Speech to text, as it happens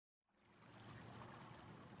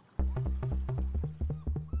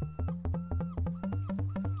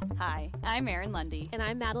Hi, I'm Erin Lundy. And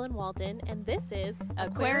I'm Madeline Walden, and this is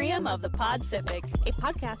Aquarium of the Podcific, a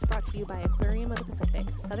podcast brought to you by Aquarium of the Pacific,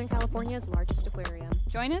 Southern California's largest aquarium.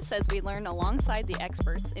 Join us as we learn alongside the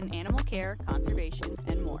experts in animal care, conservation,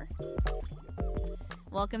 and more.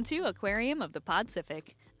 Welcome to Aquarium of the Podcific.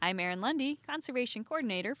 I'm Erin Lundy, Conservation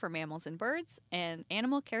Coordinator for Mammals and Birds and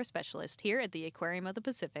Animal Care Specialist here at the Aquarium of the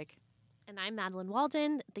Pacific. And I'm Madeline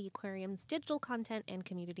Walden, the aquarium's digital content and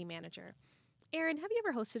community manager. Erin, have you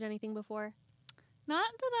ever hosted anything before? Not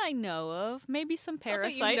that I know of. Maybe some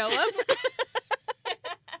parasites. You know of?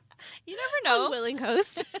 You never know. Unwilling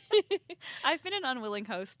host. I've been an unwilling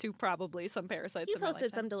host to probably some parasites. You've in my hosted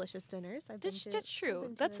lifetime. some delicious dinners. That's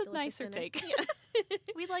true. That's a nicer take. Yeah.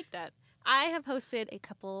 We like that. I have hosted a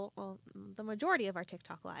couple, well, the majority of our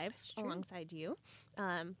TikTok lives alongside you,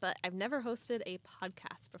 but I've never hosted a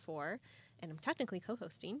podcast before, and I'm technically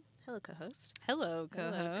co-hosting. Hello, co-host. Hello,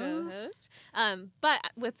 co-host. Hello, co-host. But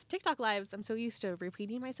with TikTok lives, I'm so used to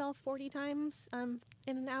repeating myself 40 times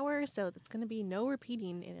in an hour, so that's going to be no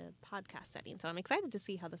repeating in a podcast setting. So I'm excited to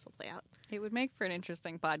see how this will play out. It would make for an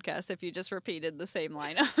interesting podcast if you just repeated the same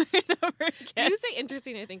line over and over again. You say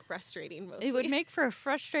interesting, I think frustrating mostly. It would make for a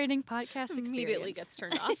frustrating podcast experience. Immediately gets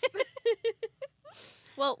turned off.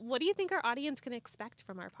 Well, what do you think our audience can expect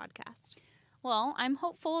from our podcast? Well, I'm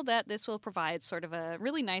hopeful that this will provide sort of a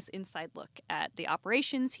really nice inside look at the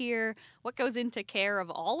operations here, what goes into care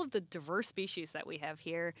of all of the diverse species that we have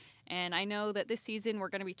here. And I know that this season we're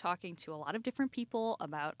going to be talking to a lot of different people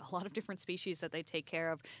about a lot of different species that they take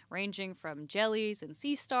care of, ranging from jellies and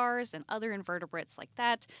sea stars and other invertebrates like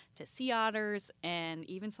that to sea otters and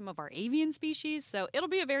even some of our avian species. So it'll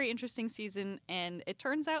be a very interesting season, and it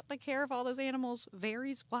turns out the care of all those animals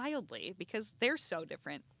varies wildly because they're so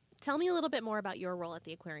different. Tell me a little bit more about your role at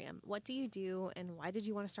the aquarium. What do you do, and why did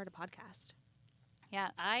you want to start a podcast? Yeah,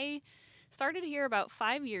 I started here about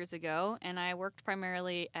 5 years ago, and I worked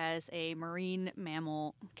primarily as a marine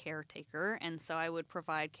mammal caretaker, and so I would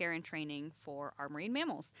provide care and training for our marine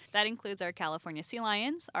mammals. That includes our California sea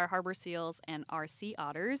lions, our harbor seals, and our sea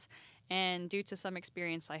otters. And due to some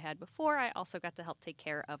experience I had before, I also got to help take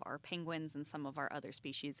care of our penguins and some of our other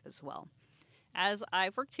species as well. As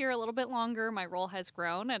I've worked here a little bit longer, my role has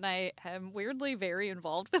grown, and I am weirdly very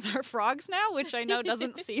involved with our frogs now, which I know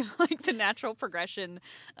doesn't seem like the natural progression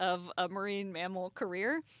of a marine mammal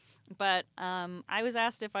career. But I was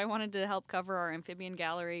asked if I wanted to help cover our amphibian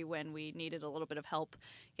gallery when we needed a little bit of help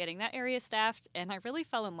getting that area staffed, and I really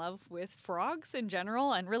fell in love with frogs in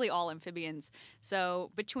general and really all amphibians. So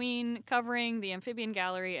between covering the amphibian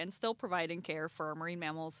gallery and still providing care for our marine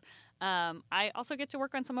mammals, I also get to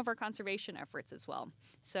work on some of our conservation efforts as well.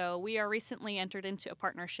 So we are recently entered into a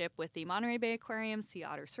partnership with the Monterey Bay Aquarium Sea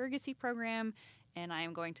Otter Surrogacy Program, and I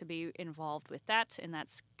am going to be involved with that, and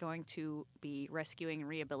that's going to be rescuing and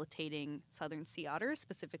rehabilitating southern sea otters,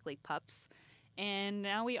 specifically pups. And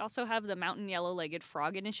now we also have the Mountain Yellow-Legged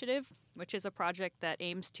Frog Initiative, which is a project that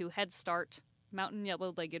aims to head start mountain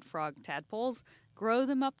yellow-legged frog tadpoles, grow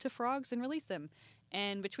them up to frogs, and release them.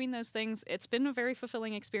 And between those things, it's been a very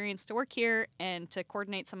fulfilling experience to work here and to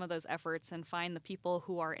coordinate some of those efforts and find the people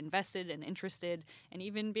who are invested and interested and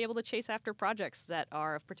even be able to chase after projects that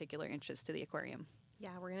are of particular interest to the aquarium.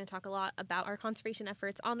 Yeah, we're going to talk a lot about our conservation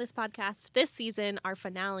efforts on this podcast. This season, our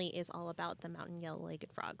finale is all about the mountain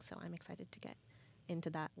yellow-legged frog, so I'm excited to get into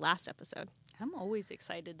that last episode. I'm always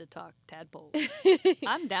excited to talk tadpoles.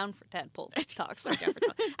 I'm down for tadpole talks.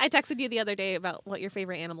 I texted you the other day about what your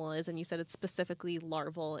favorite animal is, and you said it's specifically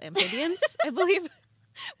larval amphibians, I believe.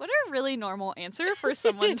 What a really normal answer for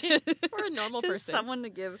someone to for a normal person. Someone to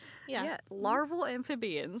give. Yeah, larval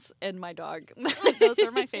amphibians and my dog. Those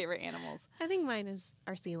are my favorite animals. I think mine is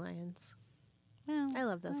our sea lions. Well, I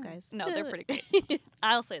love those guys. No, they're pretty great.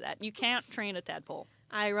 I'll say that. You can't train a tadpole.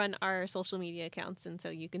 I run our social media accounts, and so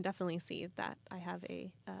you can definitely see that I have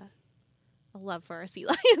a love for our sea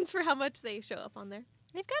lions for how much they show up on there.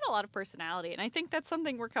 They've got a lot of personality, and I think that's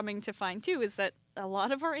something we're coming to find, too, is that a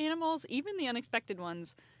lot of our animals, even the unexpected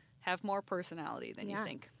ones, have more personality than you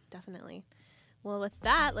think. Definitely. Well, with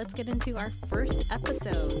that, let's get into our first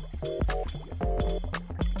episode.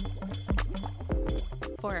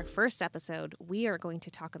 For our first episode, we are going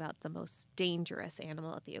to talk about the most dangerous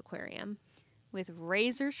animal at the aquarium. With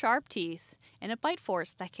razor-sharp teeth and a bite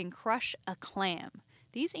force that can crush a clam,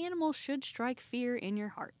 these animals should strike fear in your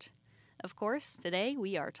heart. Of course, today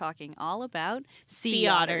we are talking all about sea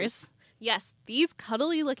otters. Yes, these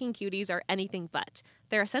cuddly-looking cuties are anything but.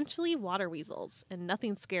 They're essentially water weasels, and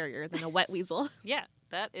nothing scarier than a wet weasel. Yeah,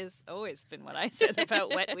 that has always been what I said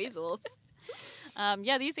about wet weasels.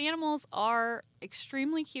 These animals are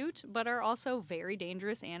extremely cute, but are also very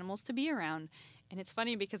dangerous animals to be around. And it's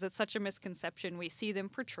funny because it's such a misconception. We see them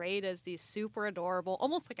portrayed as these super adorable,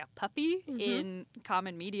 almost like a puppy in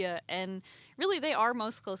common media. And really, they are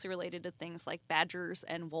most closely related to things like badgers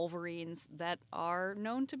and wolverines that are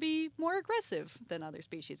known to be more aggressive than other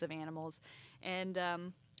species of animals. And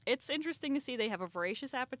it's interesting to see they have a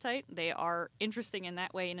voracious appetite. They are interesting in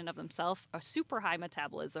that way in and of themselves, a super high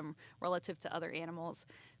metabolism relative to other animals.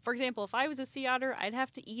 For example, if I was a sea otter, I'd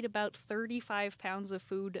have to eat about 35 pounds of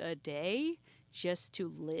food a day just to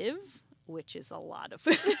live, which is a lot of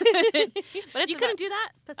food. But You couldn't do that?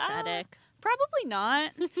 Pathetic. Probably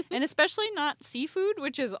not. And especially not seafood,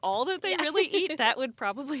 which is all that they really eat. That would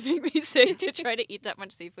probably make me sick to try to eat that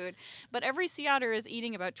much seafood. But every sea otter is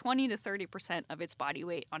eating about 20 to 30% of its body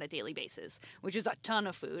weight on a daily basis, which is a ton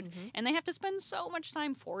of food. And they have to spend so much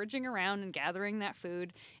time foraging around and gathering that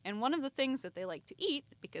food. And one of the things that they like to eat,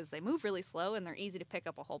 because they move really slow and they're easy to pick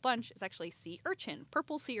up a whole bunch, is actually sea urchin.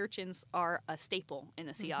 Purple sea urchins are a staple in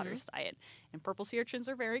a sea otter's diet. And purple sea urchins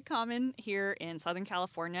are very common here in Southern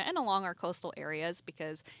California and along our coastal areas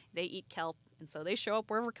because they eat kelp, and so they show up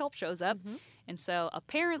wherever kelp shows up. And so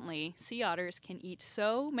apparently sea otters can eat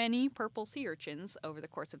so many purple sea urchins over the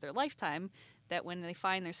course of their lifetime that when they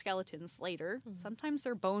find their skeletons later, sometimes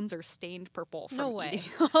their bones are stained purple from eating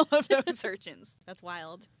all of those urchins. That's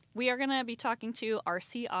wild. We are going to be talking to our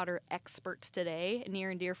sea otter expert today, a near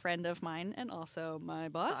and dear friend of mine and also my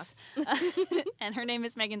boss. And her name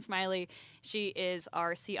is Megan Smylie. She is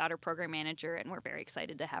our sea otter program manager, and we're very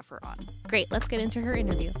excited to have her on. Great. Let's get into her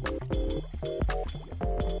interview.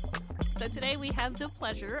 So today we have the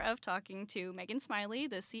pleasure of talking to Megan Smylie,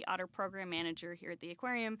 the Sea Otter Program Manager here at the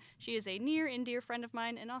aquarium. She is a near and dear friend of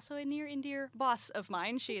mine and also a near and dear boss of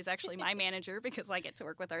mine. She is actually my manager because I get to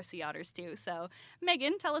work with our sea otters too. So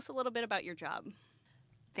Megan, tell us a little bit about your job.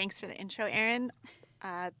 Thanks for the intro, Erin.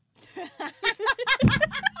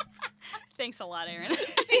 Thanks a lot, Erin.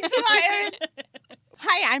 Thanks a lot, Erin.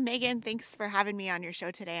 Hi, I'm Megan. Thanks for having me on your show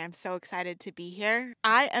today. I'm so excited to be here.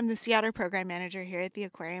 I am the Sea Otter Program Manager here at the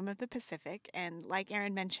Aquarium of the Pacific. And like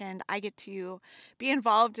Erin mentioned, I get to be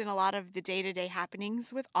involved in a lot of the day-to-day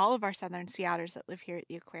happenings with all of our southern sea otters that live here at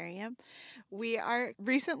the aquarium. We are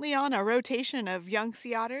recently on a rotation of young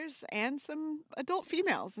sea otters and some adult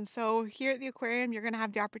females. And so here at the aquarium, you're going to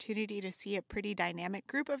have the opportunity to see a pretty dynamic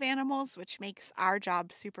group of animals, which makes our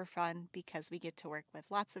job super fun because we get to work with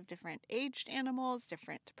lots of different aged animals,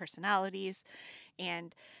 different personalities,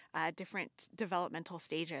 and different developmental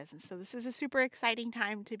stages. And so this is a super exciting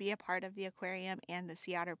time to be a part of the aquarium and the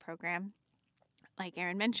Sea Otter program. Like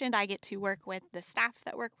Erin mentioned, I get to work with the staff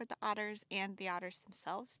that work with the otters and the otters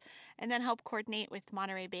themselves, and then help coordinate with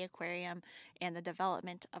Monterey Bay Aquarium and the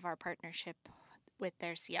development of our partnership with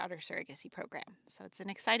their Sea Otter surrogacy program. So it's an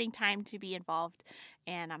exciting time to be involved,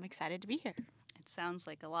 and I'm excited to be here. It sounds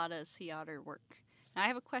like a lot of sea otter work. Now, I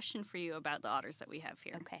have a question for you about the otters that we have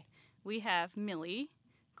here. Okay. We have Millie,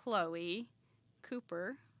 Chloe,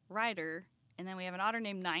 Cooper, Ryder, and then we have an otter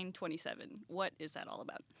named 927. What is that all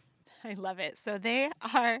about? I love it. So they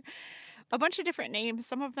are a bunch of different names.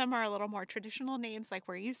 Some of them are a little more traditional names like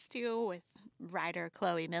we're used to with Ryder,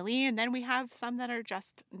 Chloe, Millie, and then we have some that are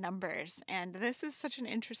just numbers. And this is such an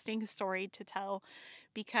interesting story to tell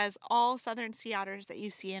because all southern sea otters that you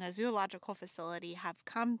see in a zoological facility have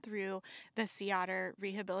come through the Sea Otter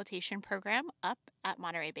Rehabilitation Program up at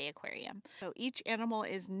Monterey Bay Aquarium. So each animal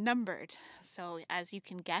is numbered. So as you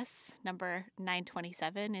can guess, number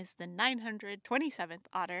 927 is the 927th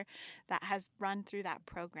otter that has run through that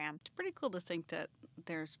program. It's pretty cool to think that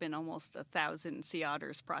there's been almost 1,000 sea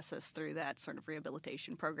otters processed through that sort of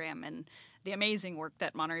rehabilitation program, and the amazing work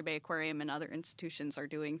that Monterey Bay Aquarium and other institutions are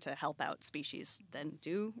doing to help out species then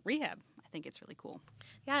do rehab. I think it's really cool.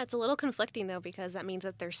 Yeah, it's a little conflicting, though, because that means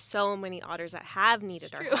that there's so many otters that have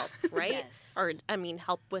needed our help, right? Yes. Or,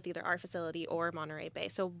 help with either our facility or Monterey Bay.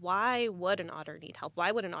 So why would an otter need help?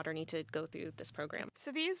 Why would an otter need to go through this program?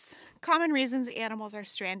 So these common reasons animals are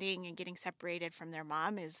stranding and getting separated from their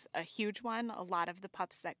mom is a huge one. A lot of the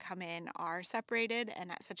pups that come in are separated,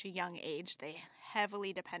 and at such a young age, they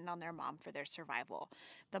heavily depend on their mom for their survival.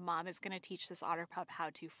 The mom is going to teach this otter pup how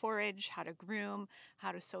to forage, how to groom,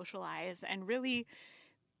 how to socialize, and really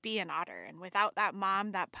be an otter. And without that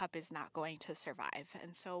mom, that pup is not going to survive.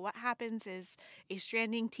 And so what happens is a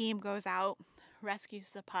stranding team goes out, rescues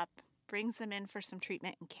the pup, brings them in for some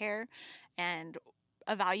treatment and care, and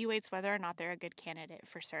evaluates whether or not they're a good candidate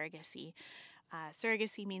for surrogacy.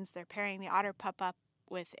 Surrogacy means they're pairing the otter pup up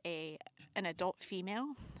with an adult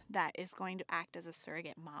female that is going to act as a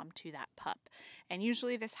surrogate mom to that pup. And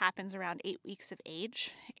usually this happens around 8 weeks of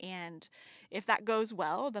age. And if that goes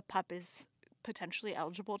well, the pup is potentially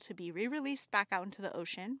eligible to be re-released back out into the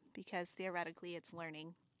ocean because theoretically it's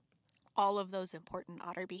learning all of those important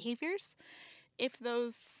otter behaviors. If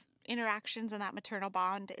those interactions and that maternal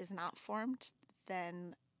bond is not formed,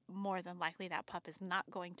 then more than likely that pup is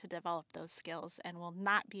not going to develop those skills and will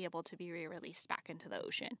not be able to be re-released back into the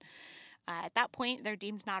ocean. At that point, they're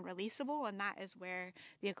deemed non-releasable, and that is where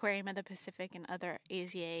the Aquarium of the Pacific and other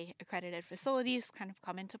AZA accredited facilities kind of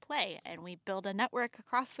come into play. And we build a network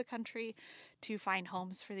across the country to find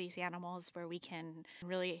homes for these animals where we can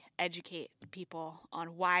really educate people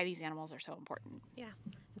on why these animals are so important. Yeah.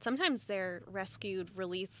 And sometimes they're rescued,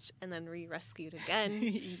 released, and then re-rescued again.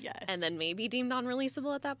 Yes. And then maybe deemed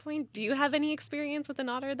non-releasable at that point. Do you have any experience with an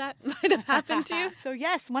otter that might have happened to? So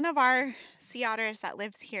yes, one of our sea otters that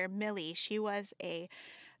lives here, Millie, she was a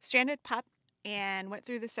stranded pup and went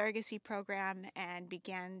through the surrogacy program and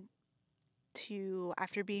began to,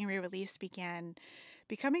 after being re-released, began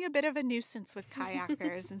becoming a bit of a nuisance with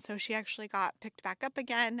kayakers. And so she actually got picked back up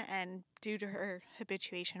again, and due to her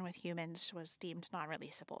habituation with humans, was deemed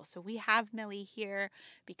non-releasable. So we have Millie here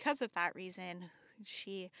because of that reason.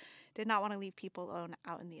 She did not want to leave people alone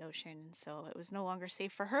out in the ocean, so it was no longer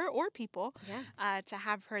safe for her or people to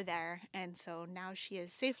have her there. And so now she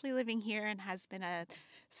is safely living here and has been a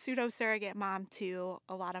pseudo-surrogate mom to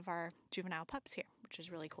a lot of our juvenile pups here, which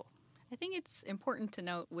is really cool. I think it's important to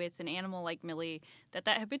note with an animal like Millie that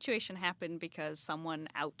habituation happened because someone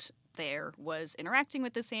out there was interacting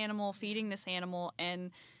with this animal, feeding this animal,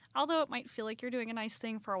 and although it might feel like you're doing a nice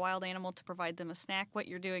thing for a wild animal to provide them a snack, what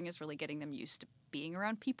you're doing is really getting them used to being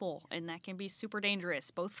around people, and that can be super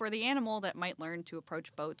dangerous, both for the animal that might learn to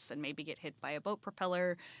approach boats and maybe get hit by a boat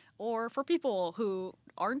propeller, or for people who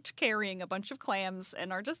aren't carrying a bunch of clams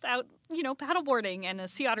and are just out, paddleboarding, and a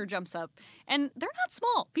sea otter jumps up. And they're not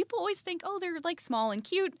small. People always think, oh, they're like small and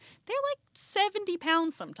cute. They're like 70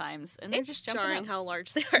 pounds sometimes, and they're just jumping jarring up. how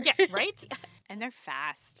large they are. Yeah, right? Yeah. And they're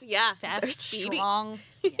fast. Yeah, Fast, they're speedy. strong,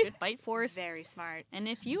 good bite force. Very smart. And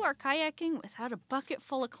if you are kayaking without a bucket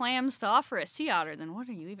full of clams to offer a sea otter, then what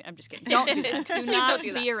are you even? I'm just kidding. Don't do that. Do Please not don't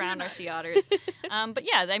do be that. around our sea otters. But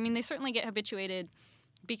yeah, I mean, they certainly get habituated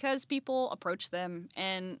because people approach them,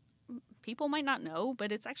 and people might not know,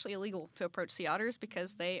 but it's actually illegal to approach sea otters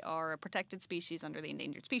because they are a protected species under the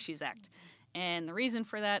Endangered Species Act. And the reason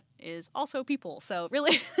for that is also people. So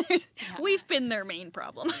really, we've been their main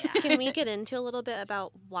problem. Can we get into a little bit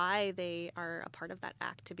about why they are a part of that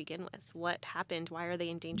act to begin with? What happened? Why are they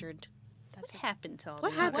endangered? What happened to all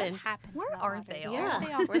What these happened? otters? happened to Where the are otters? they all?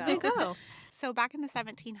 Yeah, where'd they go? So back in the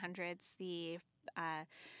 1700s, the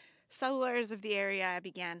settlers of the area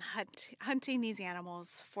began hunting these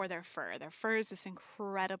animals for their fur. Their fur is this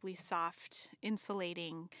incredibly soft,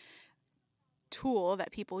 insulating tool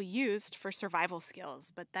that people used for survival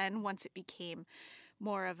skills. But then once it became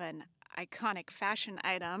more of an iconic fashion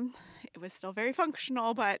item, it was still very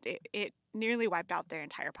functional, but it nearly wiped out their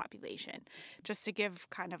entire population. Just to give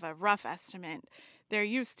kind of a rough estimate, there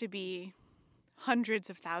used to be hundreds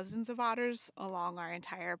of thousands of otters along our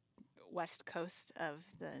entire west coast of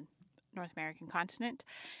the North American continent.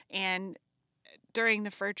 And during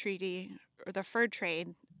the fur treaty, or the fur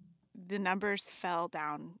trade, the numbers fell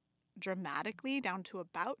down dramatically, down to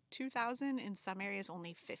about 2,000, in some areas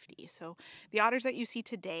only 50. So the otters that you see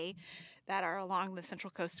today that are along the central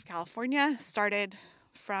coast of California started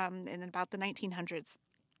from in about the 1900s,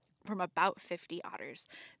 from about 50 otters.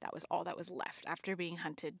 That was all that was left after being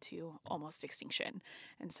hunted to almost extinction.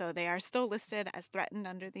 And so they are still listed as threatened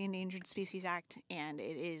under the Endangered Species Act, and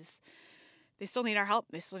they still need our help.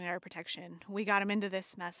 They still need our protection. We got them into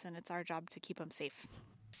this mess, and it's our job to keep them safe.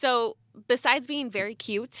 So besides being very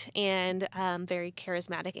cute and very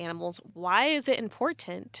charismatic animals, why is it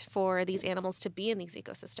important for these animals to be in these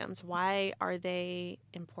ecosystems? Why are they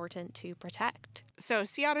important to protect? So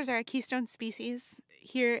sea otters are a keystone species.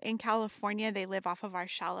 Here in California, they live off of our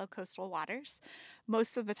shallow coastal waters.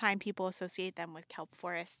 Most of the time, people associate them with kelp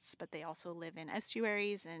forests, but they also live in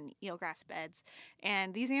estuaries and eelgrass beds.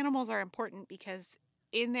 And these animals are important because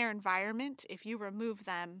in their environment, if you remove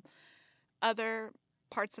them, other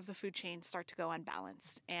parts of the food chain start to go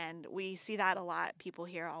unbalanced. And we see that a lot. People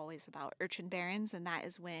hear always about urchin barrens, and that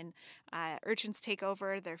is when urchins take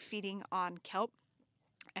over. They're feeding on kelp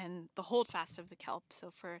and the holdfast of the kelp.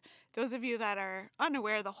 So for those of you that are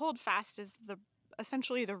unaware, the holdfast is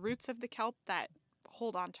essentially the roots of the kelp that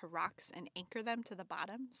hold on to rocks and anchor them to the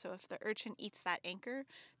bottom. So if the urchin eats that anchor,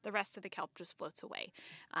 the rest of the kelp just floats away.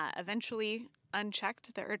 Eventually,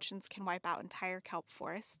 unchecked, the urchins can wipe out entire kelp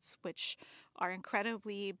forests, which are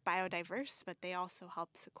incredibly biodiverse, but they also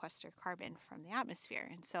help sequester carbon from the atmosphere.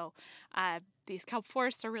 And so these kelp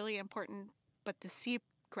forests are really important, but the sea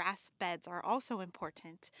grass beds are also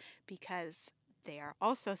important because they are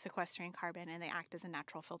also sequestering carbon and they act as a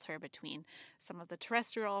natural filter between some of the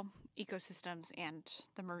terrestrial ecosystems and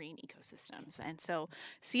the marine ecosystems. And so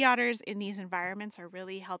sea otters in these environments are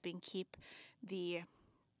really helping keep the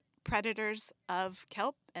predators of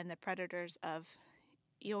kelp and the predators of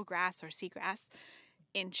eelgrass or seagrass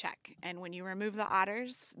in check. And when you remove the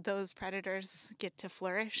otters, those predators get to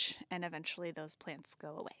flourish and eventually those plants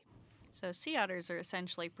go away. So sea otters are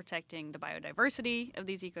essentially protecting the biodiversity of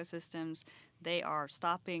these ecosystems. They are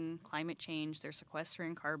stopping climate change. They're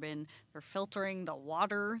sequestering carbon. They're filtering the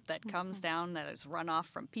water that comes down that is runoff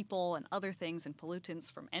from people and other things and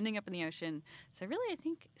pollutants from ending up in the ocean. So really, I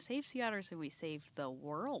think save sea otters and we save the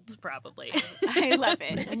world, probably. I love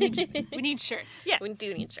it. We need shirts. Yeah. We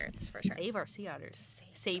do need shirts, for sure. Save our sea otters.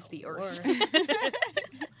 Save the earth.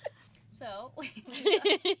 So...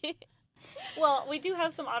 Well, we do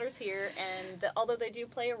have some otters here, and although they do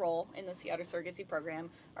play a role in the sea otter surrogacy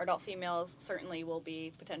program, our adult females certainly will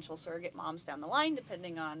be potential surrogate moms down the line,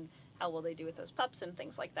 depending on how well they do with those pups and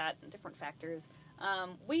things like that, and different factors.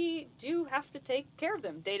 We do have to take care of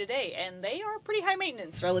them day to day, and they are pretty high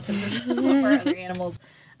maintenance relative to some of our other animals.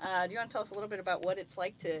 Do you want to tell us a little bit about what it's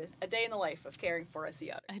like a day in the life of caring for a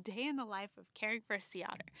sea otter? A day in the life of caring for a sea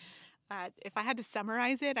otter. If I had to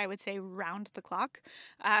summarize it, I would say round the clock.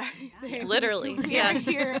 Literally. They're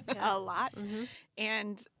here a lot.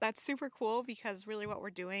 And that's super cool because really what we're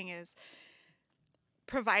doing is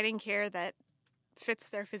providing care that fits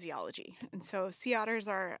their physiology. And so sea otters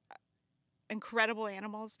are incredible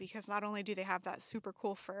animals because not only do they have that super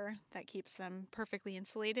cool fur that keeps them perfectly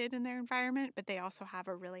insulated in their environment, but they also have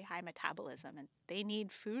a really high metabolism and they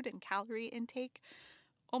need food and calorie intake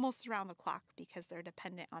almost around the clock because they're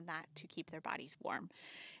dependent on that to keep their bodies warm.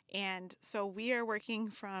 And so we are working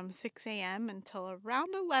from 6 a.m. until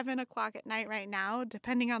around 11 o'clock at night right now.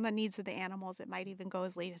 Depending on the needs of the animals, it might even go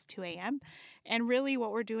as late as 2 a.m. And really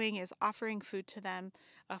what we're doing is offering food to them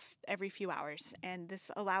every few hours. And this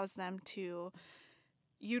allows them to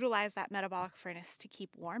utilize that metabolic furnace to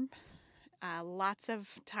keep warm. Lots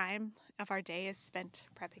of time of our day is spent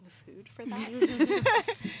prepping food for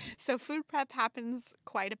that. So food prep happens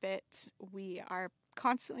quite a bit. We are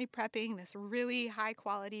constantly prepping this really high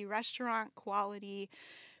quality, restaurant quality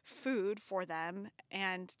food for them.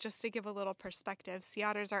 And just to give a little perspective, sea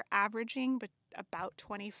otters are averaging about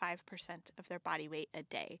 25% of their body weight a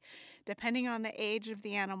day. Depending on the age of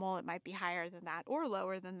the animal, it might be higher than that or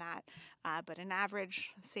lower than that. But an average,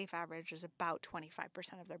 safe average, is about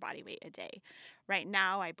 25% of their body weight a day. Right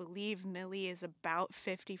now, I believe Millie is about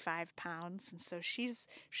 55 pounds. And so she's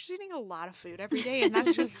eating a lot of food every day. And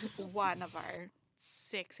that's just one of our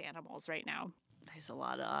 6 animals right now. There's a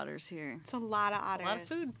lot of otters here. It's a lot of otters. A lot of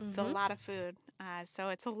food. It's a lot of food. So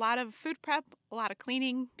it's a lot of food prep, a lot of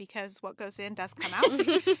cleaning because what goes in does come out.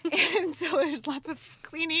 And so there's lots of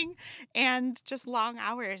cleaning and just long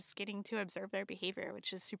hours getting to observe their behavior,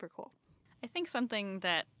 which is super cool. I think something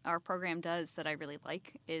that our program does that I really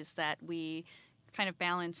like is that we kind of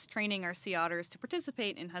balance training our sea otters to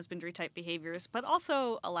participate in husbandry type behaviors, but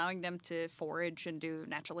also allowing them to forage and do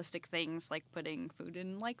naturalistic things like putting food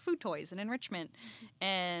in like food toys and enrichment.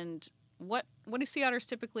 And what do sea otters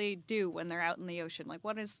typically do when they're out in the ocean? Like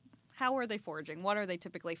how are they foraging? What are they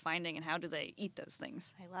typically finding and how do they eat those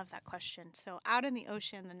things? I love that question. So out in the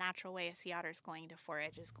ocean, the natural way a sea otter is going to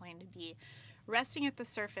forage is going to be resting at the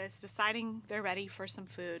surface, deciding they're ready for some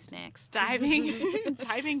food. Snacks.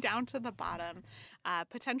 Diving down to the bottom,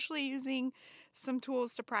 potentially using some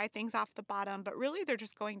tools to pry things off the bottom, but really they're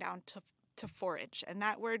just going down to forage. And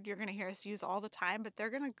that word you're going to hear us use all the time, but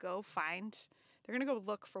they're going to go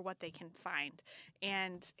look for what they can find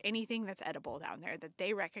and anything that's edible down there that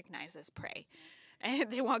they recognize as prey.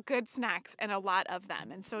 And they want good snacks and a lot of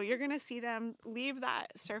them. And so you're going to see them leave that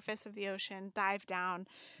surface of the ocean, dive down,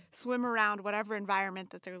 swim around whatever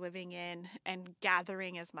environment that they're living in, and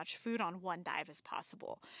gathering as much food on one dive as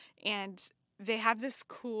possible. And they have this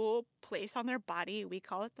cool place on their body. We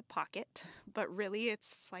call it the pocket, but really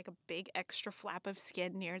it's like a big extra flap of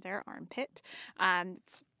skin near their armpit.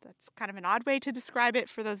 That's kind of an odd way to describe it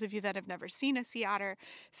for those of you that have never seen a sea otter.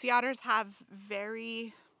 Sea otters have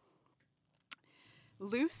very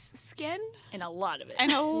loose skin. And a lot of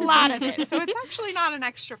it. So it's actually not an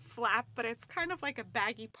extra flap, but it's kind of like a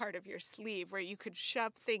baggy part of your sleeve where you could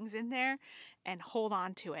shove things in there and hold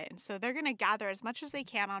on to it. And so they're going to gather as much as they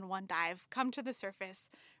can on one dive, come to the surface,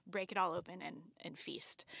 break it all open and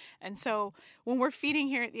feast. And so when we're feeding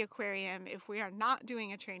here at the aquarium, if we are not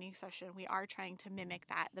doing a training session, we are trying to mimic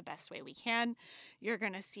that the best way we can. You're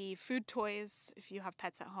going to see food toys. If you have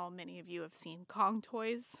pets at home, many of you have seen Kong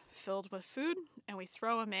toys filled with food, and we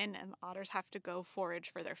throw them in, and the otters have to go forage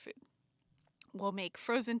for their food. We'll make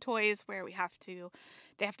frozen toys where they have to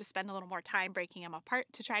spend a little more time breaking them apart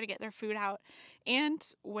to try to get their food out. And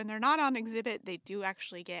when they're not on exhibit, they do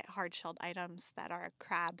actually get hard-shelled items that are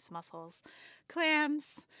crabs, mussels,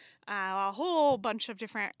 clams, a whole bunch of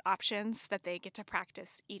different options that they get to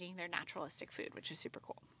practice eating their naturalistic food, which is super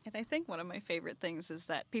cool. And I think one of my favorite things is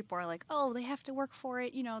that people are like, oh, they have to work for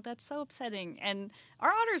it. That's so upsetting. And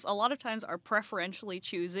our otters a lot of times are preferentially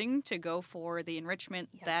choosing to go for the enrichment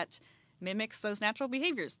that mimics those natural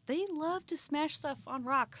behaviors. They love to smash stuff on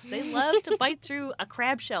rocks. They love to bite through a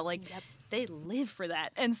crab shell. They live for that.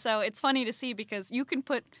 And so it's funny to see because you can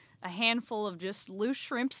put a handful of just loose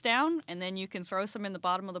shrimps down and then you can throw some in the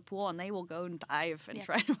bottom of the pool and they will go and dive and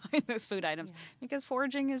try to find those food items because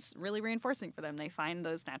foraging is really reinforcing for them. They find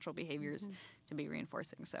those natural behaviors to be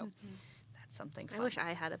reinforcing. So that's something fun. I wish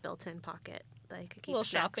I had a built-in pocket that I could keep a little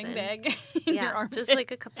snacks shopping in. bag in your armpit. Just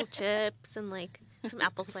like a couple chips and like some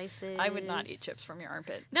apple slices. I would not eat chips from your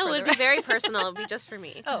armpit. No, it would be very personal. It would be just for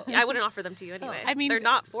me. Oh. I wouldn't offer them to you anyway. I mean, they're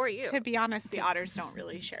not for you. To be honest, the otters don't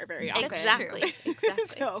really share very often. Exactly. Exactly.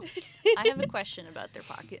 So, I have a question about their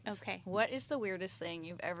pockets. Okay. What is the weirdest thing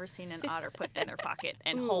you've ever seen an otter put in their pocket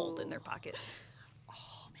and hold in their pocket?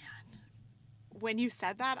 oh man, when you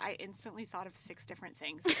said that, I instantly thought of 6 different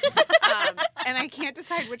things, and I can't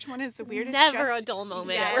decide which one is the weirdest. Never a dull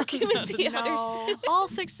moment Yes. working with the otters. No. All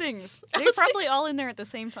 6 things. They're probably all in there at the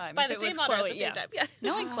same time. By if the it same was otter Chloe, at the same time. Yeah.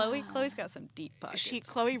 Knowing Chloe's got some deep pockets.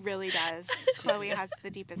 Chloe really does. Chloe has the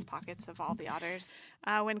deepest pockets of all the otters.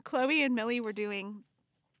 When Chloe and Millie were doing,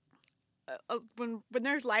 when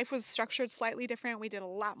their life was structured slightly different, we did a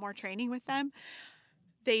lot more training with them.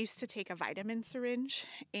 They used to take a vitamin syringe,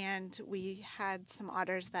 and we had some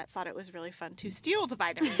otters that thought it was really fun to steal the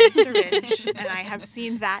vitamin syringe, and I have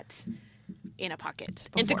seen that in a pocket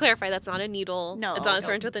before. And to clarify, that's not a needle. No. It's not a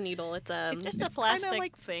syringe with a needle. It's just a kinda plastic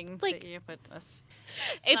like- thing like- that you put.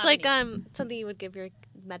 it's not like a needle. something you would give your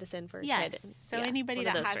medicine for a Yes. kid. So Yeah, anybody one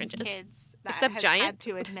of that those has syringes. kids that Except has giant? had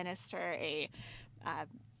to administer a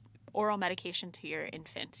oral medication to your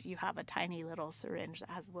infant, you have a tiny little syringe that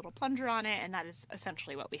has a little plunger on it, and that is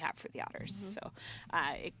essentially what we have for the otters. So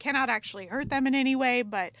it cannot actually hurt them in any way,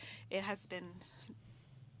 but it has been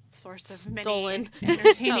source of many Stolen.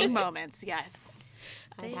 entertaining moments. Yes.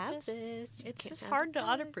 I They have just- this. It's Can't just have hard to that.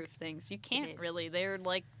 otter-proof things. You can't is. really. They're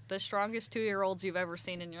like the strongest 2-year-olds you've ever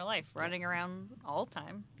seen in your life, running around all the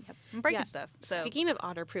time and breaking Yeah. stuff. So Speaking of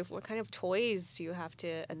otter-proof, what kind of toys do you have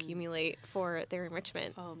to accumulate for their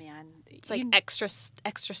enrichment? Oh man, It's like You- extra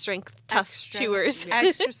strength, tough extra- chewers.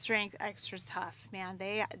 extra strength, extra tough. Man,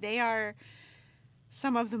 they are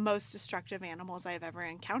some of the most destructive animals I've ever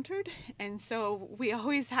encountered. And so we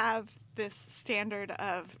always have this standard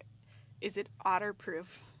of, is it otter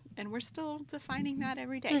proof? And we're still defining that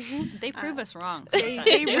every day. they prove us wrong. They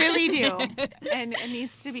sometimes. really do. And it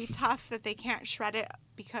needs to be tough, that they can't shred it,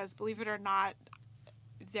 because believe it or not,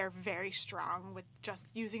 they're very strong with just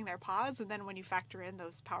using their paws. And then when you factor in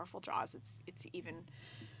those powerful jaws, it's even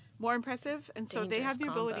more impressive. And so they Dangerous have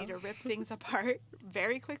the ability combo. to rip things apart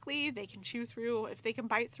very quickly. They can chew through, if they can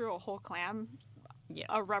bite through a whole clam, Yeah.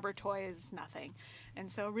 a rubber toy is nothing. And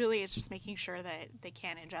so really it's just making sure that they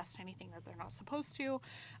can't ingest anything that they're not supposed to,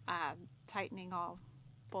 tightening all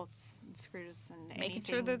bolts and screws and Making sure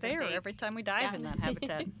anything they're that there they- every time we dive in that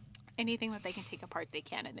habitat. anything that they can take apart, they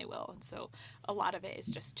can, and they will. And so a lot of it is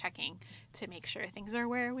just checking to make sure things are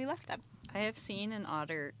where we left them. I have seen an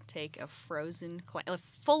otter take a frozen clam, a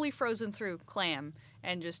fully frozen through clam,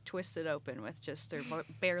 and just twist it open with just their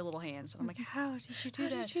bare little hands. I'm like, how did you do How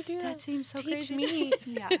that? did you do That that? seems so Teach crazy. me.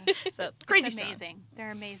 Yeah. So crazy It's strong. amazing. They're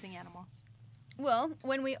amazing animals. Well,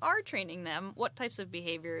 when we are training them, what types of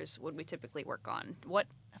behaviors would we typically work on? What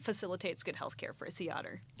facilitates good health care for a sea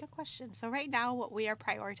otter? Good question. So right now what we are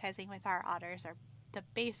prioritizing with our otters are the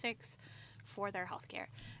basics for their health care.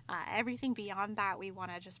 Everything beyond that, we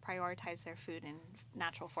want to just prioritize their food and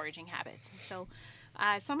natural foraging habits. And so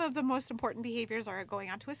some of the most important behaviors are going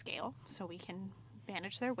onto a scale so we can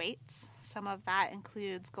manage their weights. Some of that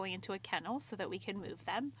includes going into a kennel so that we can move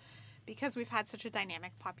them. Because we've had such a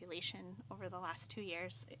dynamic population over the last 2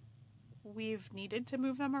 years, we've needed to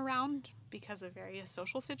move them around because of various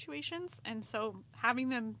social situations. And so having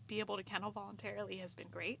them be able to kennel voluntarily has been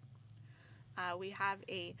great. We have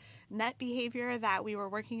a net behavior that we were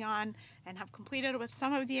working on and have completed with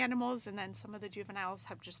some of the animals, and then some of the juveniles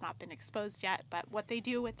have just not been exposed yet. But what they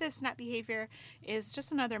do with this net behavior is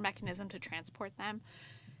just another mechanism to transport them.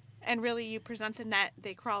 And really, you present the net,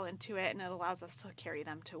 they crawl into it, and it allows us to carry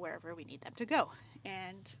them to wherever we need them to go.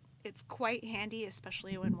 And it's quite handy,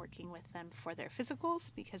 especially when working with them for their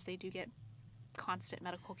physicals, because they do get constant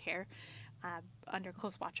medical care under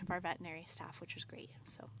close watch of our veterinary staff, which is great.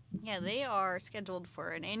 So Yeah, they are scheduled for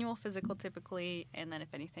an annual physical typically, and then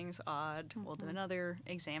if anything's odd, we'll do another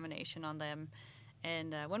examination on them.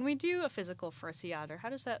 And when we do a physical for a sea otter,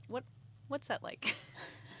 what's that like?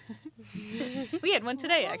 We had one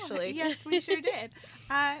today, actually. Yes, we sure did.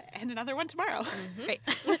 And another one tomorrow. Great.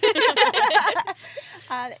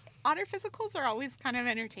 Otter physicals are always kind of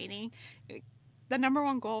entertaining. The number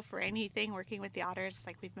one goal for anything working with the otters,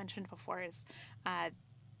 like we've mentioned before, is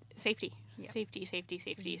safety. Yeah.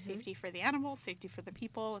 Safety for the animals, safety for the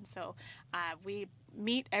people. And so we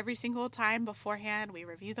meet every single time beforehand. We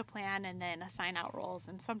review the plan and then assign out roles.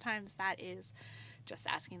 And sometimes that is just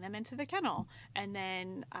asking them into the kennel and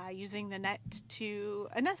then using the net to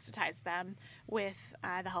anesthetize them with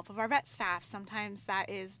the help of our vet staff. Sometimes that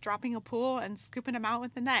is dropping a pool and scooping them out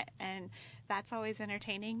with the net, and that's always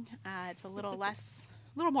entertaining. It's a little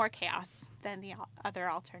more chaos than the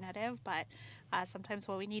other alternative, but sometimes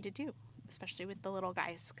what we need to do, especially with the little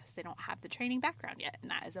guys, because they don't have the training background yet,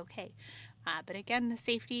 and that is okay. But again, the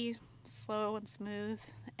safety, slow and smooth,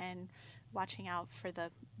 and watching out for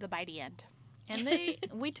the bitey end. And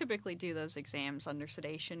we typically do those exams under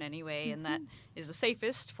sedation anyway, and that is the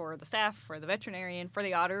safest for the staff, for the veterinarian, for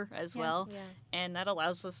the otter as well. Yeah. And that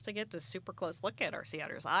allows us to get this super close look at our sea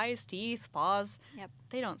otter's eyes, teeth, paws. Yep.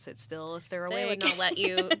 They don't sit still if they're They awake. would not let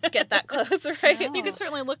you get that close, right? No. You can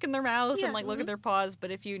certainly look in their mouth Yeah, and look at their paws, but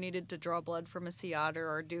if you needed to draw blood from a sea otter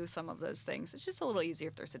or do some of those things, it's just a little easier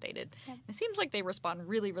if they're sedated. Yep. It seems like they respond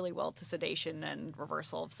really, really well to sedation and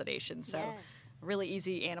reversal of sedation. So really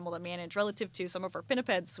easy animal to manage relative to some of our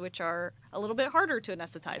pinnipeds, which are a little bit harder to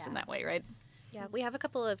anesthetize in that way, right? Yeah, we have a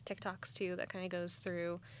couple of TikToks too that kind of goes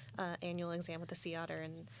through annual exam with the sea otter,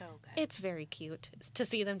 and So good. it's very cute to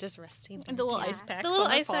see them just resting. And the little Yeah. ice packs the little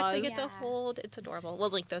on their ice packs they paws. get to hold. It's adorable.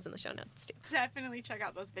 We'll link those in the show notes too. Definitely check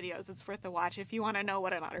out those videos. It's worth the watch. If you want to know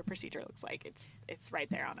what an otter procedure looks like, it's right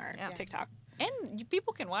there on our Yeah. TikTok. And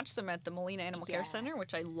people can watch them at the Molina Animal Care Center,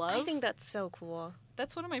 which I love. I think that's so cool.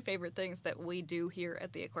 That's one of my favorite things that we do here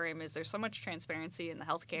at the aquarium is there's so much transparency in the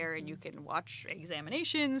healthcare, and you can watch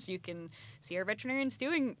examinations, you can see our veterinarians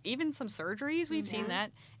doing even some surgeries. We've seen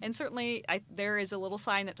that. And certainly there is a little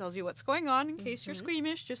sign that tells you what's going on in case you're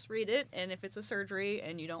squeamish. Just read it, and if it's a surgery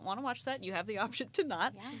and you don't want to watch that, you have the option to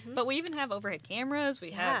not. But we even have overhead cameras.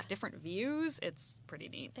 We have different views. It's pretty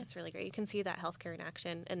neat. It's really great. You can see that healthcare in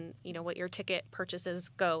action, and what your ticket purchases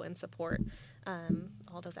go and support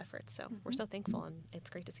all those efforts. So we're so thankful, and it's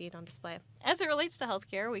great to see it on display. As it relates to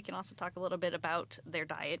healthcare, we can also talk a little bit about their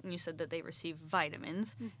diet. And you said that they receive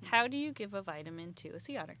vitamins. How do you give a vitamin to a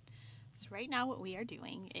sea otter? So right now what we are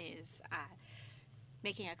doing is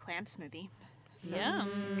making a clam smoothie. So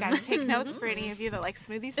Yum. guys, take notes for any of you that like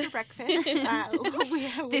smoothies for breakfast. We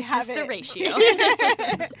This have is the it. ratio.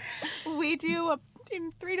 We do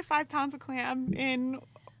 3 to 5 pounds of clam in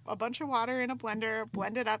a bunch of water in a blender,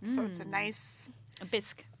 blend it up so it's a nice... A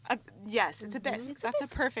bisque. Yes, it's a bisque. It's a That's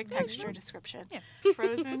bisque. a perfect texture description. Yeah.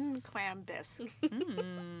 Frozen clam bisque.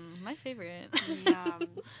 My favorite. Yum.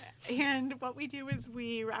 And what we do is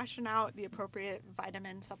we ration out the appropriate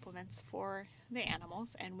vitamin supplements for the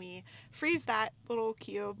animals, and we freeze that little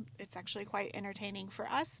cube. It's actually quite entertaining for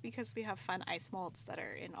us because we have fun ice molds that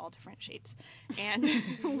are in all different shapes, and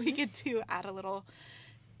we get to add a little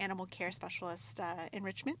animal care specialist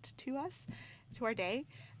enrichment to our day,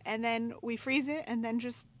 and then we freeze it and then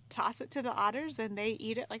just toss it to the otters, and they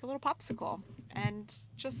eat it like a little popsicle. And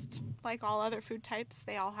just like all other food types,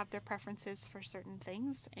 they all have their preferences for certain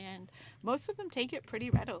things, and most of them take it pretty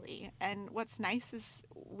readily. And what's nice is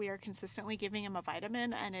we are consistently giving them a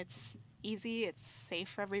vitamin, and it's easy, it's safe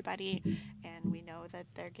for everybody, and we know that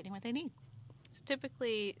they're getting what they need. So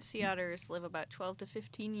typically, sea otters live about 12 to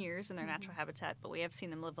 15 years in their natural habitat, but we have seen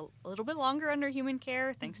them live a little bit longer under human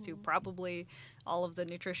care, thanks to probably all of the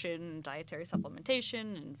nutrition, dietary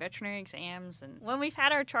supplementation, and veterinary exams. And when we've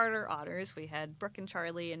had our charter otters, we had Brooke and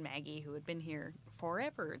Charlie and Maggie, who had been here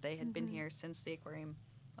forever. They had been here since the aquarium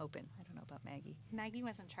opened. I don't know about Maggie. Maggie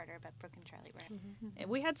wasn't charter, but Brooke and Charlie were. And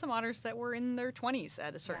we had some otters that were in their 20s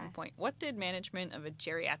at a certain Yeah. point. What did management of a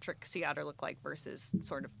geriatric sea otter look like versus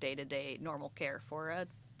sort of day-to-day normal care for a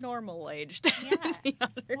normal aged Yeah. sea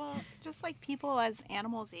otter. Well, just like people as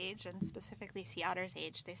animals age, and specifically sea otters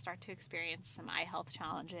age, they start to experience some eye health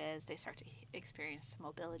challenges. They start to experience some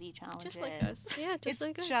mobility challenges. Just like us. Yeah, just It's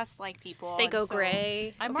like us. just like people. They and go so-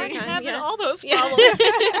 gray. I'm over already time, having yeah. all those Yeah.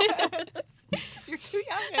 problems. You're too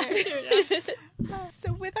young.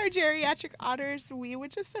 So with our geriatric otters, we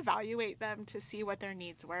would just evaluate them to see what their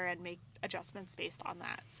needs were and make adjustments based on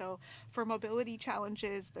that. So for mobility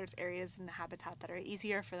challenges, there's areas in the habitat that are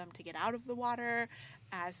easier for them to get out of the water.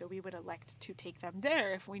 So we would elect to take them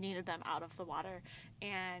there if we needed them out of the water.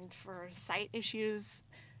 And for sight issues,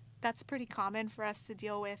 that's pretty common for us to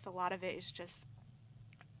deal with. A lot of it is just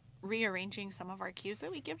rearranging some of our cues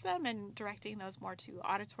that we give them and directing those more to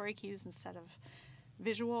auditory cues instead of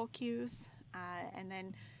visual cues. And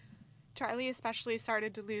then Charlie especially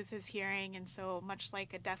started to lose his hearing, and so much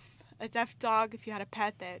like a deaf dog, if you had a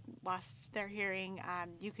pet that lost their hearing,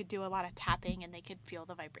 you could do a lot of tapping and they could feel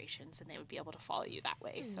the vibrations and they would be able to follow you that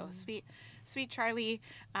way. So sweet Charlie,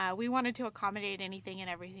 we wanted to accommodate anything and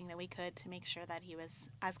everything that we could to make sure that he was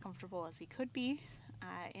as comfortable as he could be.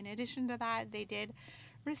 In addition to that, they did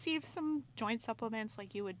receive some joint supplements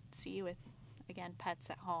like you would see with, again, pets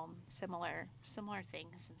at home, similar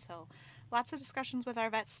things. And so lots of discussions with our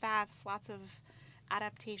vet staffs, lots of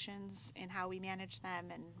adaptations in how we manage them,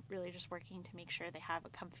 and really just working to make sure they have a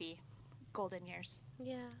comfy golden years.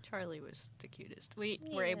 Yeah. Charlie was the cutest. We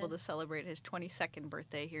were able to celebrate his 22nd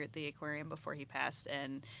birthday here at the aquarium before he passed,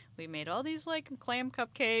 and we made all these like clam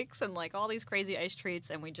cupcakes and like all these crazy ice treats,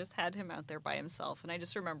 and we just had him out there by himself. And I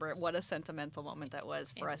just remember what a sentimental moment that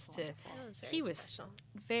was for us to. That was very He was special.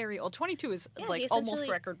 very old. 22 is Yeah, like he almost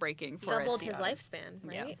essentially record breaking for a Doubled sea his otter.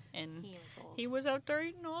 lifespan, Yeah, right? and He was old. he was out there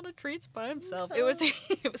eating all the treats by himself. It was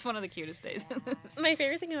it was one of the cutest days. My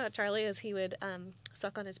favorite thing about Charlie is he would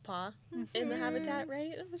suck on his paw in the habitat,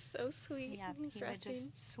 right? It was so sweet. Yeah, He was he would resting.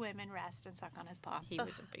 just swim and rest and suck on his paw. He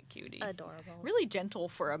was a big cutie. Adorable. Really gentle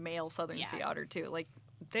for a male southern Yeah. sea otter too. Like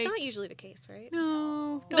they It's not usually the case, right?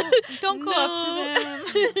 no, don't go up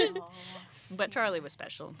to them. Oh, But Charlie was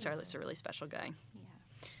special. Charlie's a really special guy.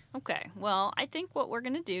 yeah. Okay, well, I think what we're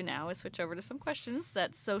going to do now is switch over to some questions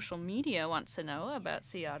that social media wants to know about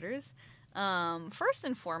sea otters. First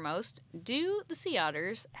and foremost, do the sea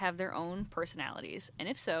otters have their own personalities? And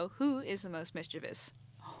if so, who is the most mischievous?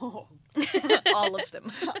 Oh, All of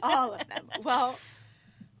them. all of them. Well,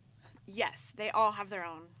 yes, they all have their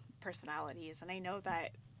own personalities. And I know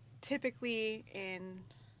that typically in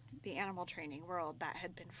the animal training world, that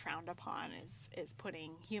had been frowned upon is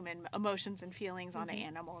putting human emotions and feelings onto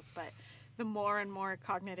animals. But the more and more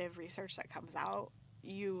cognitive research that comes out,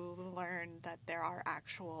 you learn that there are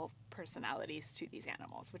actual personalities to these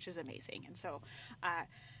animals, which is amazing. And so,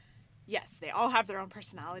 yes, they all have their own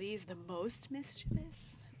personalities. The most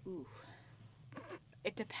mischievous? Ooh.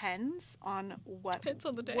 It depends on what Depends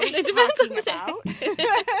on the day. we're It depends on talking the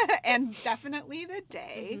about. And definitely the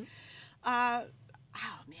day. Oh,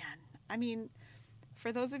 man. I mean,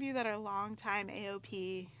 for those of you that are longtime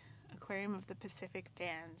AOP Aquarium of the Pacific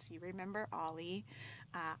fans, you remember Ollie.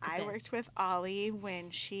 I worked with Ollie when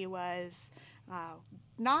she was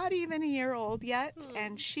not even a year old yet,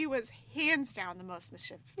 and she was hands down the most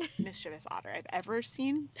mischievous otter I've ever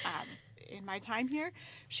seen in my time here.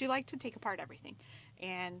 She liked to take apart everything,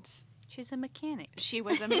 and She's a mechanic. she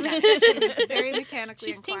was a mechanic. She was very mechanically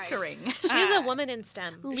She's inclined. tinkering. She's a woman in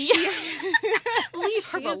STEM. Leave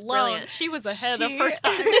her She is alone. brilliant. She was ahead of her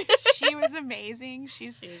time. She was amazing.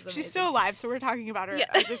 She's amazing. still alive, so we're talking about her Yeah.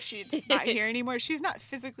 as if she's not here anymore. She's not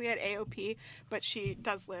physically at AOP, but she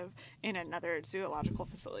does live in another zoological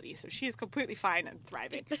facility, so she is completely fine and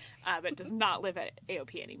thriving, but does not live at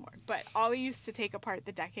AOP anymore. But Ollie used to take apart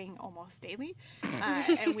the decking almost daily,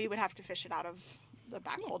 and we would have to fish it out of the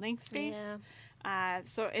back holding space.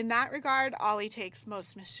 So in that regard, Ollie takes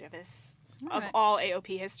most mischievous of Alright. all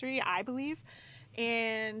AOP history, I believe.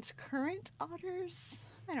 And current otters,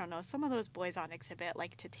 I don't know, some of those boys on exhibit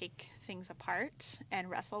like to take things apart and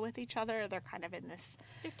wrestle with each other. They're kind of in this,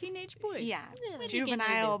 They're teenage boys. yeah, What do you think they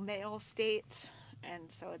juvenile male state.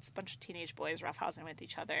 And so it's a bunch of teenage boys roughhousing with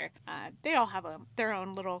each other. They all have their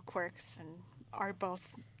own little quirks and are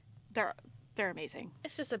both, they're amazing.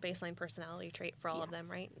 It's just a baseline personality trait for all of them,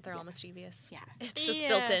 right? They're all mischievous. Yeah. It's just Yeah.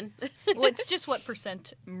 built in. Well, it's just what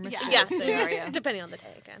percent mischievous Yeah. they are. Yeah. Depending on the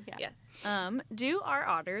day again. Yeah. Yeah. Do our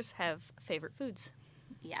otters have favorite foods?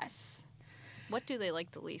 Yes. What do they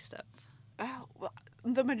like the least of? Oh, well,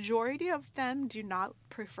 the majority of them do not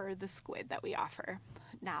prefer the squid that we offer.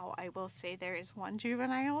 Now, I will say there is one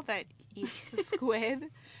juvenile that eats the squid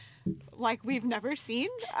like we've never seen.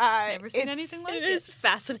 Never seen anything like It it. is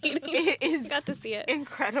fascinating. It is Got to see it.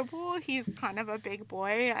 incredible. He's kind of a big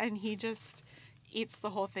boy, and he just eats the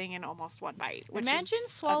whole thing in almost one bite. Which Imagine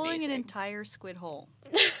is swallowing an amazing. entire squid whole.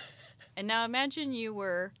 And now imagine you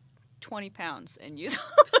were 20 pounds and you saw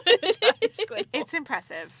an entire squid whole. It's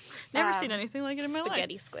impressive. Never seen anything like it in my life.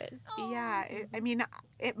 Spaghetti squid. Yeah, I mean,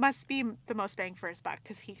 it must be the most bang for his buck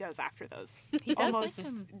because he goes after those. He does Almost like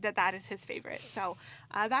them. that is his favorite. So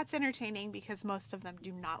that's entertaining because most of them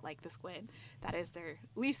do not like the squid. That is their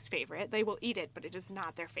least favorite. They will eat it, but it is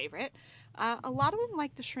not their favorite. A lot of them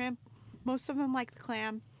like the shrimp. Most of them like the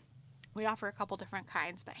clam. We offer a couple different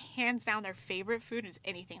kinds, but hands down, their favorite food is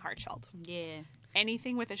anything hard-shelled. Yeah.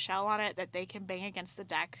 Anything with a shell on it that they can bang against the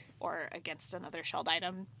deck or against another shelled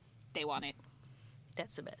item, they want it.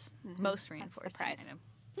 That's the best. Mm-hmm. Most That's the reinforcing prize. item.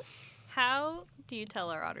 How do you tell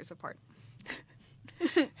our otters apart?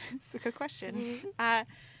 It's a good question.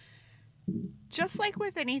 Just like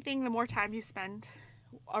with anything, the more time you spend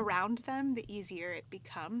around them, the easier it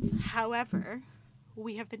becomes. However,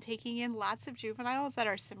 we have been taking in lots of juveniles that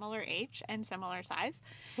are similar age and similar size,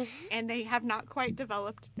 and they have not quite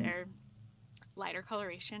developed their lighter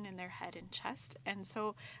coloration in their head and chest. And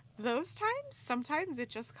so those times, sometimes it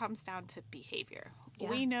just comes down to behavior. Yeah.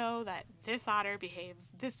 We know that this otter behaves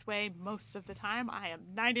this way most of the time. I am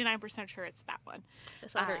 99% sure it's that one.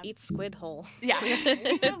 This otter eats squid whole. Yeah.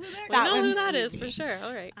 We know who one's that is easy. for sure.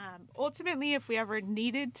 All right. Ultimately, if we ever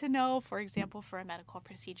needed to know, for example, for a medical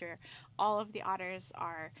procedure, all of the otters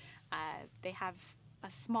are, they have a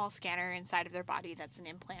small scanner inside of their body that's an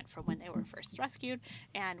implant from when they were first rescued,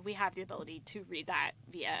 and we have the ability to read that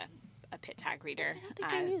via a pit tag reader. I don't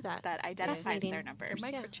think I knew that. That identifies Fascinating. their numbers.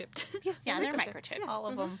 They're microchipped. Yeah, they're microchip. microchipped. All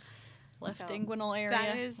of them. Left So inguinal area.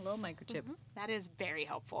 that is- little microchip. That is very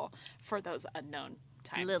helpful for those unknown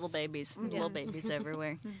times. Little babies. Little babies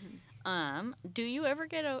everywhere. Do you ever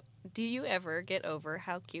get over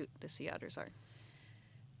how cute the sea otters are?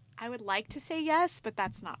 I would like to say yes, but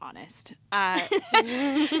that's not honest.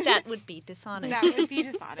 That would be dishonest. That would be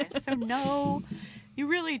dishonest. So no, you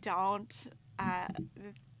really don't.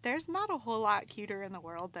 There's not a whole lot cuter in the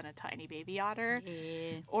world than a tiny baby otter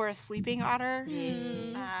Yeah. or a sleeping otter.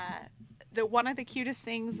 Yeah. One of the cutest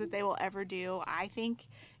things that they will ever do, I think,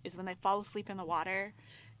 is when they fall asleep in the water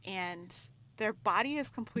and their body is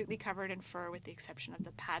completely covered in fur with the exception of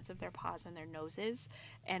the pads of their paws and their noses.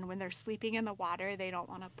 And when they're sleeping in the water, they don't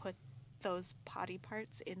want to put those potty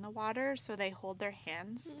parts in the water, so they hold their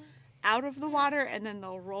hands out of the water and then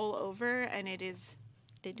they'll roll over, and it is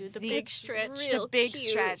They do the The big stretch. real the big cute.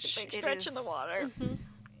 stretch. Big It stretch in the is- water.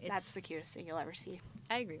 That's the cutest thing you'll ever see.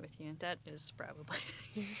 I agree with you. That is probably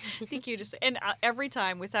the cutest. And every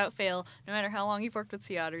time, without fail, no matter how long you've worked with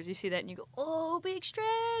sea otters, you see that and you go, "Oh, big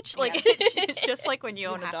stretch!" Like Yeah. it's just like when you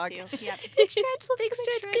own a have dog. to. Yep. Big stretch, look Big at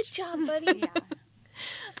the stretch. Good job, buddy.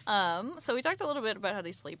 Yeah. So we talked a little bit about how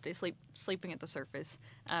they sleep. They sleep sleeping at the surface,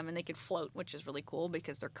 and they can float, which is really cool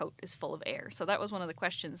because their coat is full of air. So that was one of the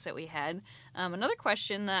questions that we had. Another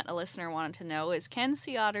question that a listener wanted to know is, can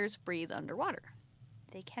sea otters breathe underwater?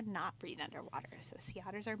 They cannot breathe underwater. So sea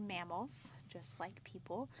otters are mammals, just like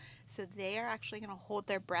people. So they are actually going to hold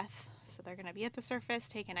their breath. So they're going to be at the surface,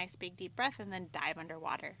 take a nice big deep breath, and then dive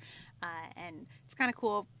underwater. And it's kind of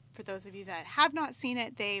cool for those of you that have not seen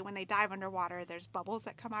it. When they dive underwater, there's bubbles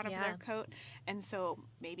that come out of Yeah. their coat. And so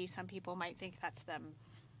maybe some people might think that's them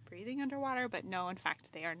breathing underwater, but no, in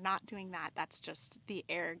fact, they are not doing that. That's just the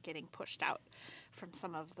air getting pushed out from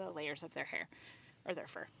some of the layers of their hair or their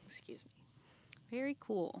fur, excuse me. Very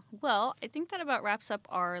cool. Well, I think that about wraps up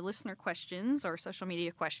our listener questions or social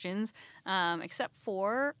media questions, except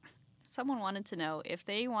for someone wanted to know if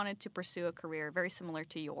they wanted to pursue a career very similar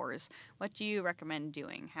to yours. What do you recommend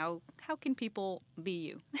doing? How can people be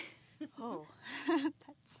you? Oh,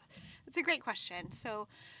 that's a great question. So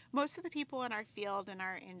most of the people in our field, in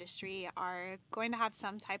our industry, are going to have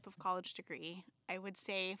some type of college degree. I would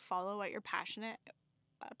say follow what you're passionate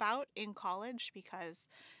about in college, because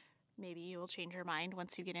maybe you'll change your mind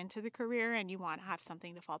once you get into the career and you want to have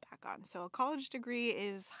something to fall back on. So a college degree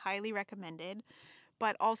is highly recommended,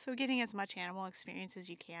 but also getting as much animal experience as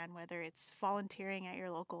you can, whether it's volunteering at your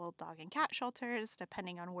local dog and cat shelters,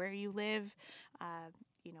 depending on where you live,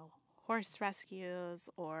 horse rescues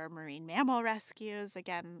or marine mammal rescues.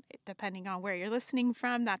 Again, depending on where you're listening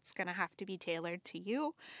from, that's going to have to be tailored to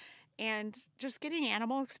you. And just getting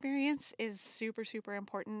animal experience is super, super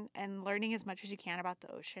important, and learning as much as you can about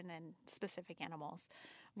the ocean and specific animals.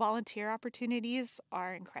 Volunteer opportunities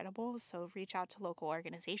are incredible, so reach out to local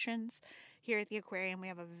organizations. Here at the aquarium, we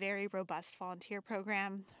have a very robust volunteer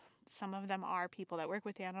program. some of them are people that work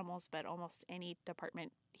with animals, but almost any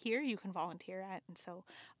department here you can volunteer at. And so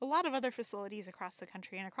a lot of other facilities across the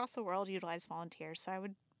country and across the world utilize volunteers. So I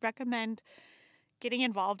would recommend getting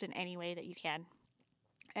involved in any way that you can.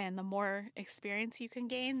 And the more experience you can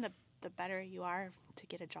gain, the better you are to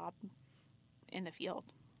get a job in the field.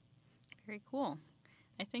 Very cool.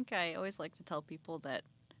 I think I always like to tell people that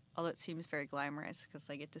although it seems very glamorous because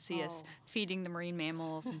they get to see us feeding the marine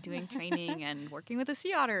mammals and doing training and working with a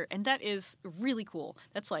sea otter, and that is really cool.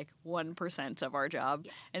 That's like 1% of our job.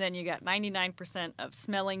 Yeah. And then you got 99% of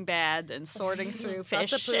smelling bad and sorting through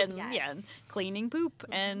fish and, and cleaning poop.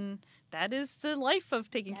 Mm-hmm. And that is the life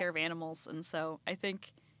of taking care of animals. And so I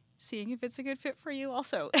think seeing if it's a good fit for you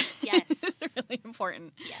also is really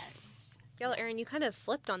important. Yes. Yeah, Erin, you kind of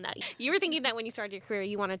flipped on that. You were thinking that when you started your career,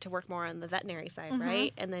 you wanted to work more on the veterinary side,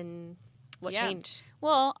 right? And then what changed?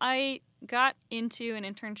 Well, I got into an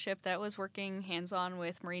internship that was working hands-on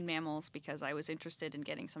with marine mammals because I was interested in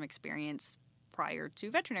getting some experience prior to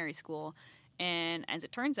veterinary school. And as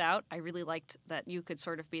it turns out, I really liked that you could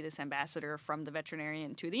sort of be this ambassador from the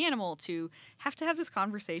veterinarian to the animal to have this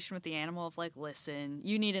conversation with the animal of like, listen,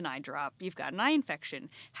 you need an eye drop. You've got an eye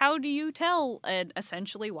infection. How do you tell an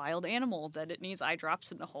essentially wild animal that it needs eye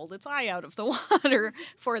drops and to hold its eye out of the water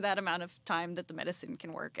for that amount of time that the medicine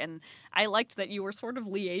can work? And I liked that you were sort of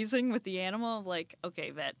liaising with the animal of like,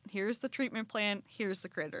 okay, vet, here's the treatment plan, here's the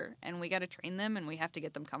critter, and we got to train them and we have to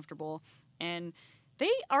get them comfortable. And they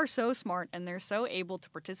are so smart and they're so able to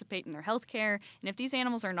participate in their healthcare. And if these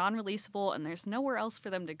animals are non-releasable and there's nowhere else for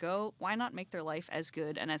them to go, why not make their life as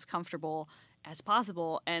good and as comfortable as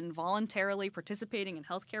possible? And voluntarily participating in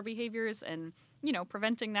healthcare behaviors and, you know,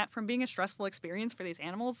 preventing that from being a stressful experience for these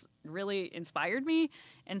animals really inspired me.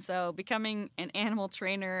 And so becoming an animal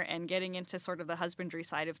trainer and getting into sort of the husbandry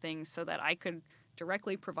side of things so that I could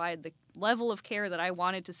directly provide the level of care that I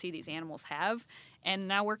wanted to see these animals have. And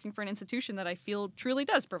now working for an institution that I feel truly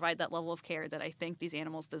does provide that level of care that I think these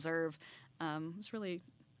animals deserve.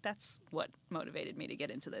 That's what motivated me to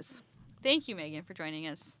get into this. Thank you, Megan, for joining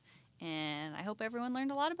us. And I hope everyone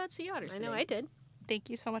learned a lot about sea otters today. I know I did. Thank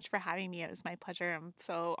you so much for having me. It was my pleasure. I'm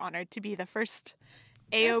so honored to be the first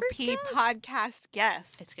AOP podcast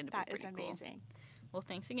guest. It's going to be pretty cool. That is amazing. Well,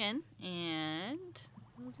 thanks again. And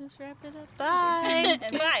we'll just wrap it up. Bye.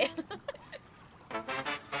 Bye.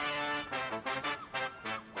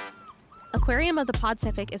 Aquarium of the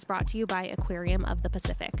Podcific is brought to you by Aquarium of the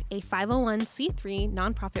Pacific, a 501c3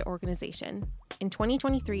 nonprofit organization. In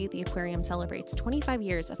 2023, the Aquarium celebrates 25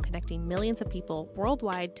 years of connecting millions of people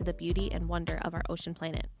worldwide to the beauty and wonder of our ocean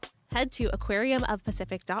planet. Head to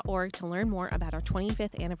aquariumofpacific.org to learn more about our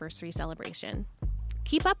 25th anniversary celebration.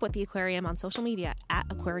 Keep up with the Aquarium on social media at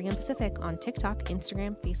Aquarium Pacific on TikTok,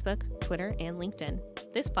 Instagram, Facebook, Twitter, and LinkedIn.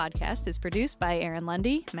 This podcast is produced by Erin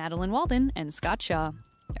Lundy, Madeline Walden, and Scott Shaw.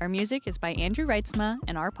 Our music is by Andrew Reitzma,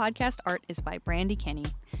 and our podcast art is by Brandy Kenny.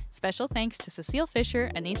 Special thanks to Cecile Fisher,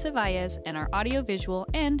 Anitza Valles, and our audiovisual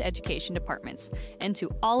and education departments, and to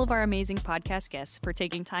all of our amazing podcast guests for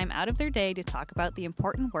taking time out of their day to talk about the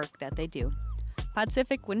important work that they do.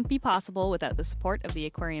 Podcific wouldn't be possible without the support of the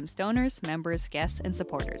Aquarium's donors, members, guests, and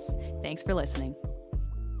supporters. Thanks for listening.